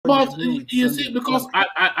But agree with you see, Sunday. because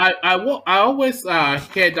I always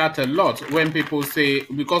hear that a lot when people say,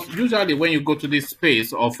 because usually when you go to this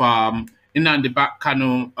space of Nnamdi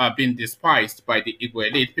Kanu being despised by the Igbo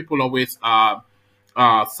elite, people always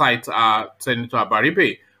cite Senator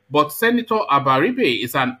Abaribe. But Senator Abaribe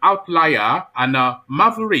is an outlier and a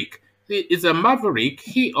maverick. He is a maverick.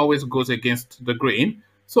 He always goes against the grain.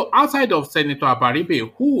 So outside of Senator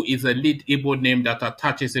Abaribe, who is a lead Igbo name that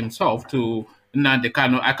attaches himself to Nnamdi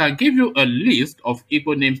Kanu? I can give you a list of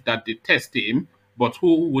Igbo names that detest him, but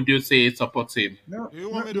who would you say supports him? No, Do you no,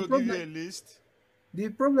 want me to give you a list? the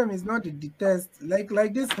problem is not the test. Like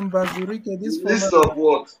this Mbazurike, this List former of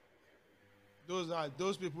what?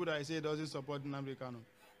 Those people that I say doesn't support Nnamdi Kanu.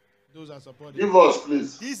 Those are supporting. Give us,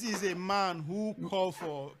 please. This is a man who called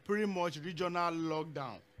for pretty much regional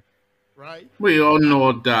lockdown, right? We all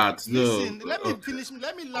know that. Listen, No. let me finish.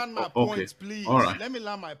 Let me land my Okay. point, please. All right. Let me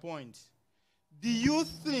land my point. Do you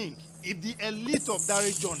think if the elite of that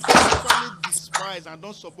region actually despise and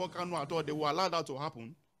don't support Kanu at all, they will allow that to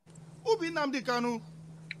happen? Who be Nnamdi Kanu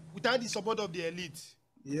without the support of the elite?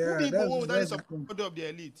 yeah, Who be that's, Igbo without the that's the support point. of the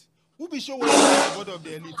elite? Who be Show without the support of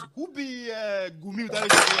the elite? Who be Gumi without the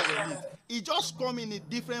support of the elite? It just come in a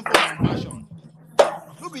different form and fashion.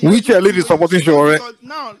 No be Which everything elite is when you supporting support, Shore? because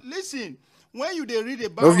now listen, when you they read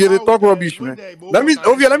about Ovie, they how talk rubbish, when man. the Igbo Let me, was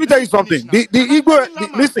arrested, let me tell you something. finish The now. Igbo, Let me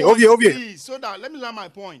land my listen, point, Ovie. please, so that let me land my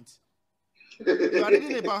point. You are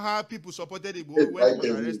reading about how people supported Igbo when he was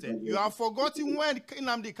arrested. You have forgotten when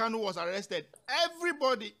Nnamdi Kanu was arrested.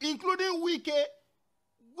 Everybody, including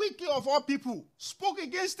Wike of all people, spoke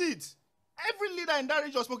against it. Every leader in that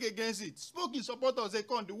region spoke against it. Spoke in support of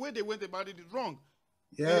Zekon. The way they went about it is wrong.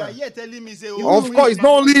 You Yeah. are here telling me, say, Of course, it's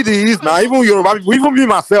not only the East now. Even Yoruba people, even me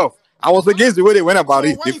myself, I was against the way they went about so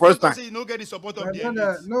it why the you first can't time. say you don't get the support of My the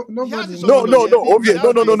brother, elite? no, He has nobody. the No, support no, of the no, elite. Ovie, That's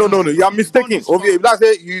the no. fact. You are He's done mistaken, this Ovie. far. If I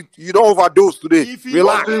say you don't overdose today, If he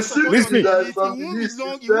relax. don't But get support of Listen, the that elite, from he the won't be list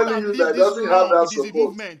long. is He would telling have you lived that this doesn't have long that with his support.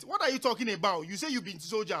 movement. What are you talking about? You say you've been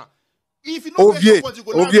soldier. If you don't get Ovie, support, you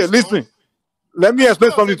go live Ovie, this long. listen. Let me And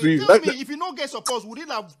explain tell something to you. tell me, if you don't get support, would it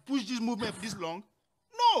have pushed this movement for this long?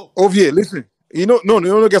 No. Ovie, listen. You know, no,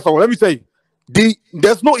 no, no, get someone. Let me tell you.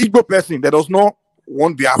 There's no Igbo person that does not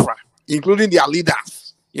want Biafra, including their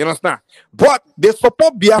leaders. You understand? But they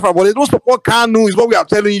support Biafra, but they don't support Kanu, is what we are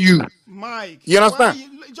telling you. Mike, You why understand?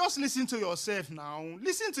 just listen to yourself now.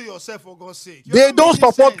 Listen to yourself, for God's sake. You're They not don't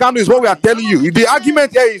making support sense, Kanu, is what we are Mike. You're telling not you. If making the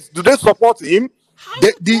argument sense. here is, do they support him? How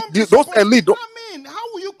come they Those support? elite, I mean,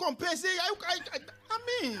 how will you compare? Say,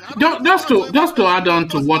 I mean, I don't even Just know how to to just to even. add on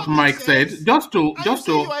to Does it what not make Mike said, sense? just to And you just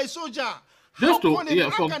say you to are a soldier. just to yeah,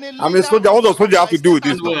 How for can a I'm a leader soldier. of What does soldier have to do with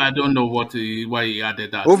state this well, now? I don't know why he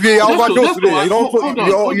added that. Ovie, you overdose Just to today. You don't, hold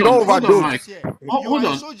on, you don't hold on, overdose. Mike. You Hold are a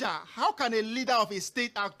on. soldier. How can a leader of a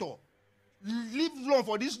state actor live long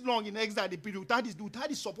for this long in exile the period without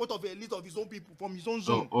the support of a elite of his own people from his own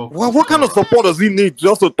zone? Okay. Well, what kind of support does he need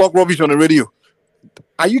just to talk rubbish on the radio?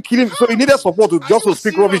 Are you kidding me? So he needed support Are just you to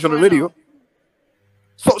speak rubbish serious on the right radio? now?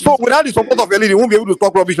 So without the support of elite, he won't be able to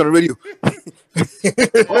talk rubbish on the radio.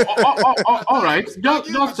 All right.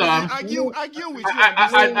 Argue with you on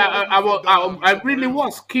this thing. I really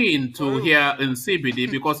was keen to hear in CBD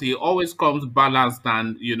because he always comes balanced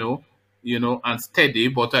and and steady.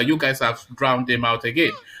 But you guys have drowned him out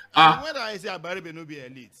again. When I say Abaribe no be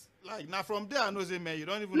elite, like now from there I know say man you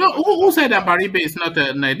don't even No, know. who said that Baribe is not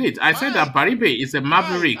an elite? I said that Baribe is a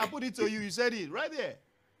maverick. I put it to you. You said it right there.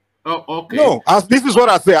 Oh, okay. No, this is what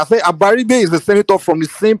I say. I say Abaribe is a senator from the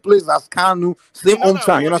same place as Kanu, same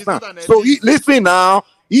hometown. You understand? So listen now.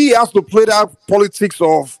 He has to play that politics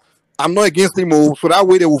of I'm not against him, so that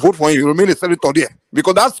way they will vote for him. He remain a senator there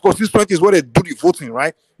because that's constituency is where they do the voting,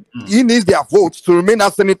 right? He needs their votes to remain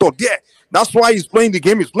that senator there. That's why he's playing the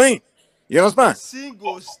game he's playing. You understand?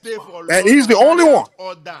 Single stay for And he's the only one.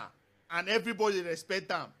 Order, and everybody respect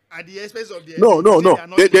them at the expense of the No.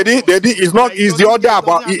 They did. It's not. It's the order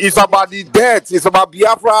about. It's about the deaths. It's about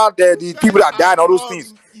Biafra. The people that died. All those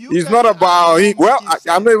things. It's not about. Well,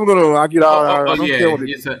 I'm not even going to argue that. I don't care what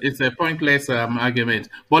it's a pointless argument.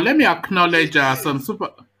 But let me acknowledge some super.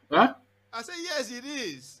 Huh? I say yes, it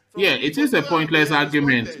is. Yeah, it is a pointless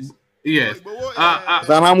argument. Yes. It's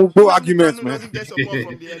an Amupo argument, man. Doesn't get support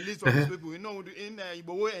from the elite from his people. You know, in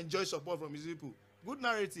Igbo enjoy support from his people. Good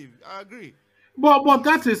narrative. I agree. But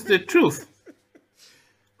that is the truth.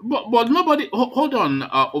 But nobody hold on,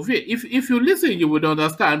 Ovie. If you listen, you would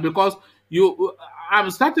understand because I'm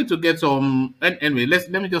starting to get some. Anyway, let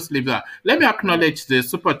me just leave that. Let me acknowledge the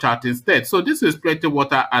super chat instead. So this is Plenty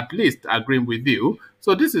Water, at least agreeing with you.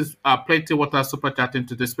 So this is Plenty Water super chat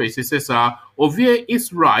into the space. It says, Ovie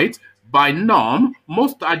is right. By norm,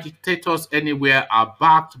 most agitators anywhere are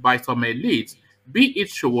backed by some elites, be it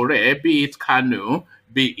Showore, be it Kanu,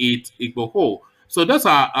 be it Igbo. So those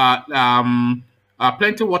are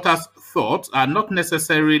Plenty Water's thoughts, are not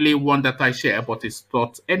necessarily one that I share, but his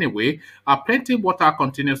thoughts anyway. Plenty Water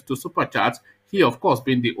continues to superchat. He, of course,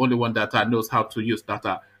 being the only one that knows how to use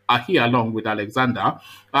data. Here along with Alexander.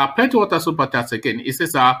 Plenty Water superchats again. It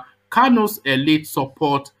says, Kanu's elite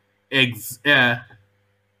support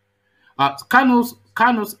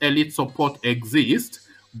Kanu's elite support exists,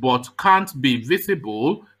 but can't be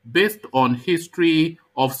visible based on history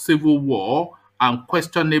of civil war and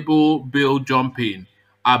questionable bill jumping.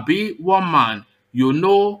 Abi, one man, you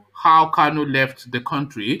know how Kanu left the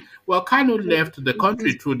country? Well, Kanu left the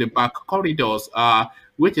country through the back corridors,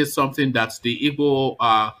 which is something that the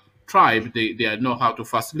Igbo tribe they know how to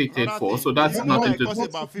facilitate for. So that's nothing to do. It costs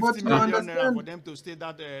about 50 million naira for them to stay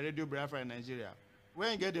that Radio Biafra in Nigeria.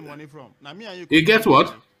 Where you get the money from? Now me and you. You get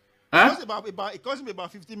what? Huh? It costs me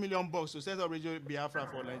about 50 million bucks to set up Radio Biafra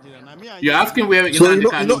for Nigeria. Now me and you're asking where so you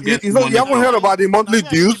haven't heard about the monthly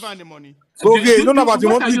dues. So you don't know about the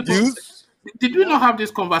monthly dues. Did we not have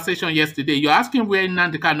this conversation yesterday? You're asking where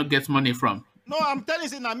Nnamdi Kanu gets money from. No, I'm telling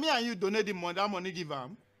you, now me and you donate the money. That money give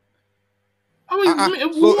him.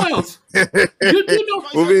 Who else?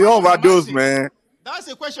 We know about those, man. That's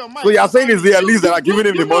a question, Mike. So you're saying it's the elites that are giving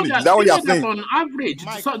him the money? Is that what you're saying? On average,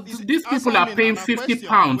 Mike, so these people are paying 50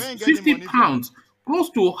 pounds. 50 pounds. Close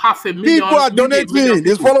to $500,000. People are donating.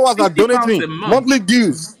 His followers are donating. Monthly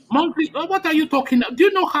dues. Monthly. What are you talking about? Do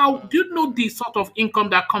you know the sort of income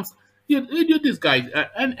that comes? You this guy.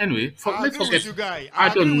 Anyway, let's forget. I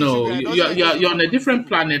don't know. You're on a different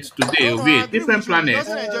planet today. Wait, different planet.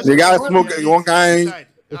 The guy smoking one kind.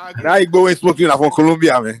 Now he going smoking from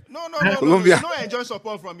Colombia, man. No. Colombia. You don't enjoy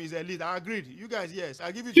support from his elite. I agreed. You guys, yes.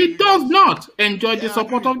 I give it to you. He does not enjoy the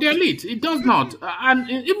support of the elite. It does not. And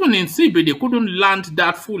even in CB, they couldn't land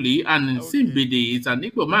that fully. And in CBD, it's an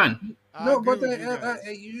Igbo man. No, but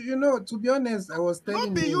you know, to be honest, I was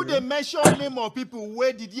telling not be you the mention name of people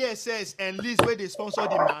where the DSS enlist where they sponsor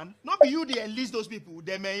the man. Not be you the enlist those people.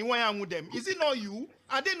 They may with them. Is it not you?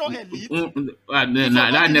 Are they not elite? I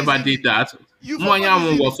never did that.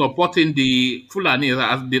 Mwanyamu was supporting the Fulani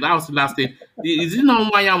as the house last day. Is it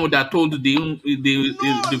not Mwanyamu that told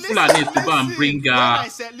the Fulani to go and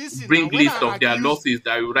bring list of their losses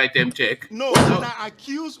that you write them check? No, when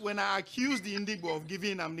I accused the Igbo of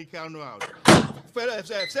giving Nnamdi Kanu out,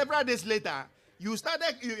 several days later, you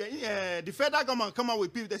started the federal government come out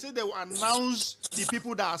with people. They said they will announce the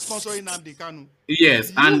people that are sponsoring Nnamdi Kanu.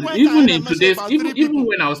 Yes, and even in today's, even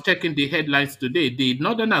when I was checking the headlines today, the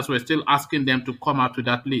Northerners were still asking them to come out to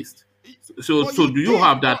that list. So do you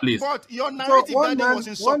have that list? But your narrative was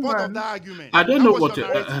in support of that argument. I don't know what.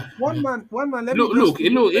 One man. Look,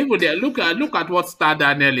 even there. Look at what Star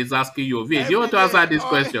Daniel is asking you. Wait, you want to answer this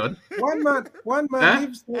question? One man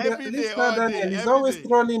leaves Star Daniel. He's always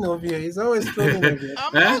trolling over here. I'm just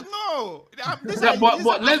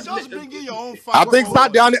bringing your own facts. I think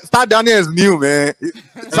Star Daniel is new, man.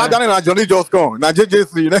 Star Daniel and Johnny just come. Now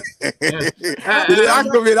JJC, you know. They ask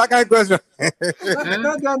me that kind of question.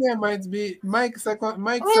 Star Daniel might be Mike's second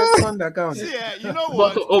account. Yeah, you know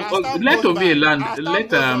what? But let Ovie land.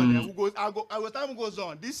 Let as time goes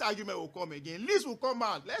on, this argument will come again. List will come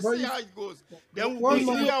out. Let's see how it goes. Then we'll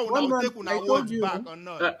see how we'll take our words back or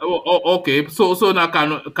not. Okay, so now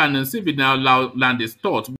can see now land his thoughts.